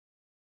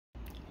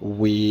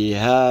We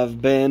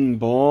have been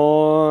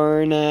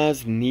born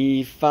as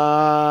Nephi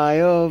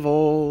of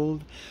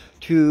old,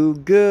 to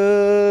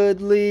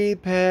goodly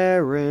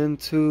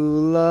parents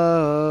who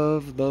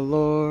love the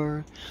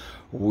Lord.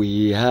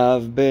 We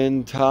have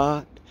been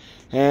taught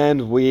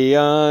and we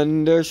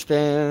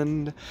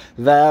understand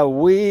that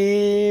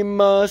we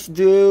must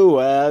do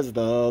as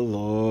the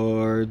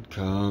Lord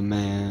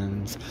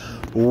commands.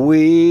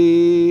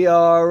 We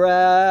are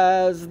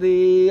as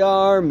the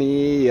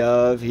army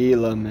of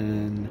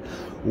Helaman.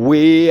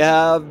 We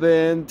have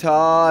been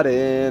taught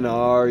in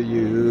our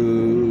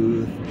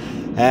youth,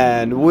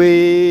 and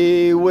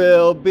we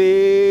will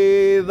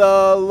be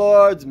the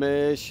Lord's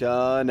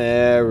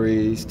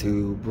missionaries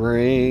to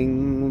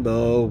bring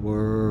the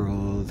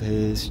world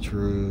His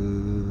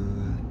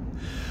truth.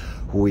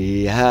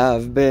 We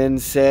have been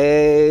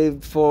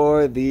saved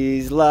for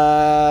these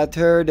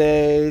latter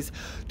days,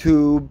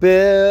 to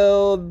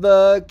build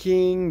the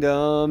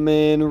kingdom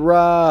in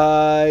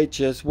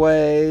righteous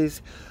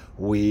ways.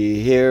 We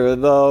hear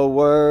the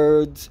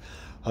words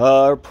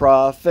our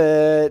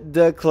prophet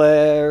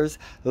declares,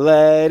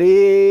 let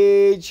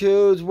each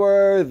who's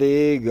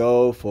worthy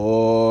go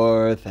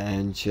forth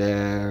and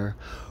share.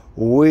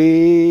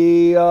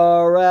 We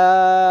are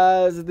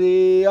as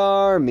the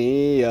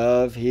army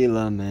of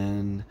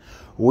Helaman.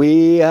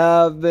 We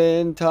have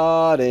been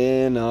taught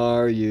in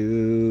our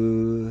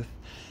youth,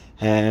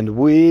 and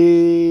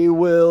we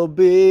will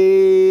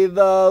be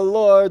the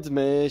Lord's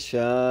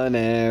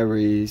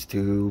missionaries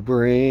to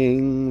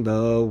bring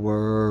the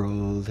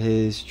world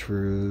His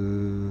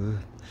truth.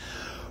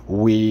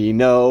 We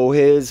know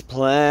His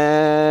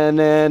plan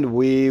and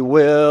we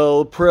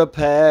will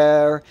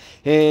prepare,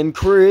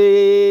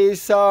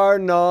 increase our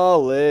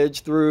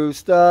knowledge through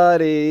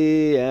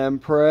study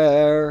and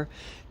prayer.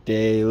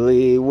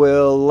 Daily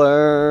we'll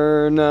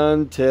learn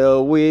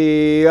until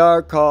we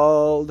are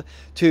called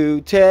to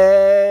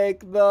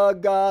take the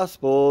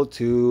gospel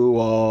to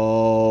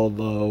all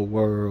the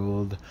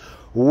world.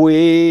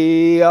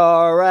 We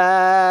are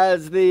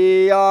as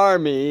the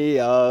army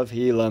of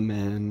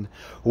Helaman.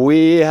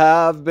 We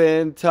have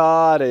been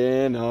taught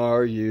in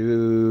our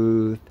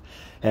youth,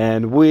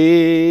 and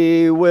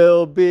we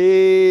will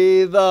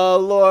be the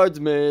Lord's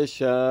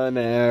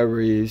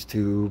missionaries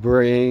to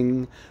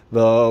bring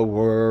the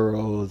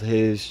world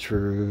His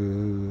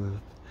truth.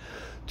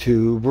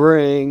 To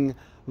bring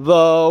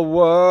the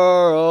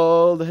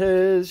world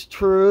His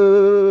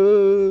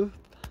truth.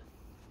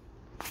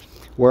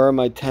 Where are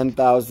my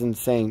 10,000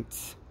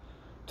 saints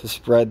to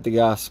spread the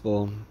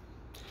gospel?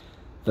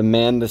 The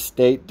man the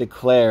state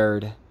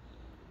declared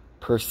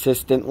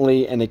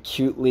persistently and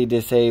acutely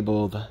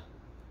disabled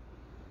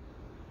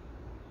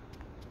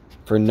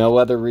for no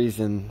other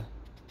reason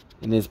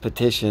in his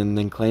petition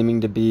than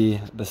claiming to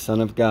be the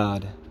Son of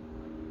God.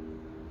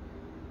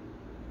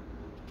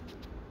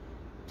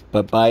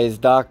 But by his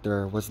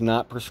doctor was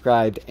not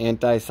prescribed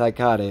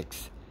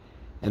antipsychotics,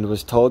 and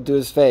was told to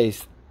his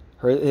face,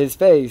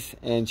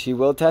 and she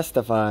will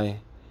testify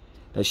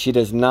that she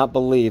does not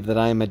believe that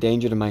I am a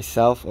danger to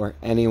myself or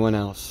anyone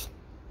else.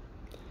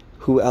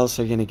 Who else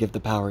are you going to give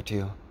the power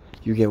to?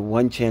 You get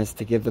one chance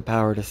to give the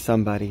power to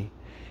somebody,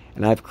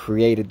 and I've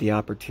created the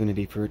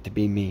opportunity for it to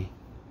be me.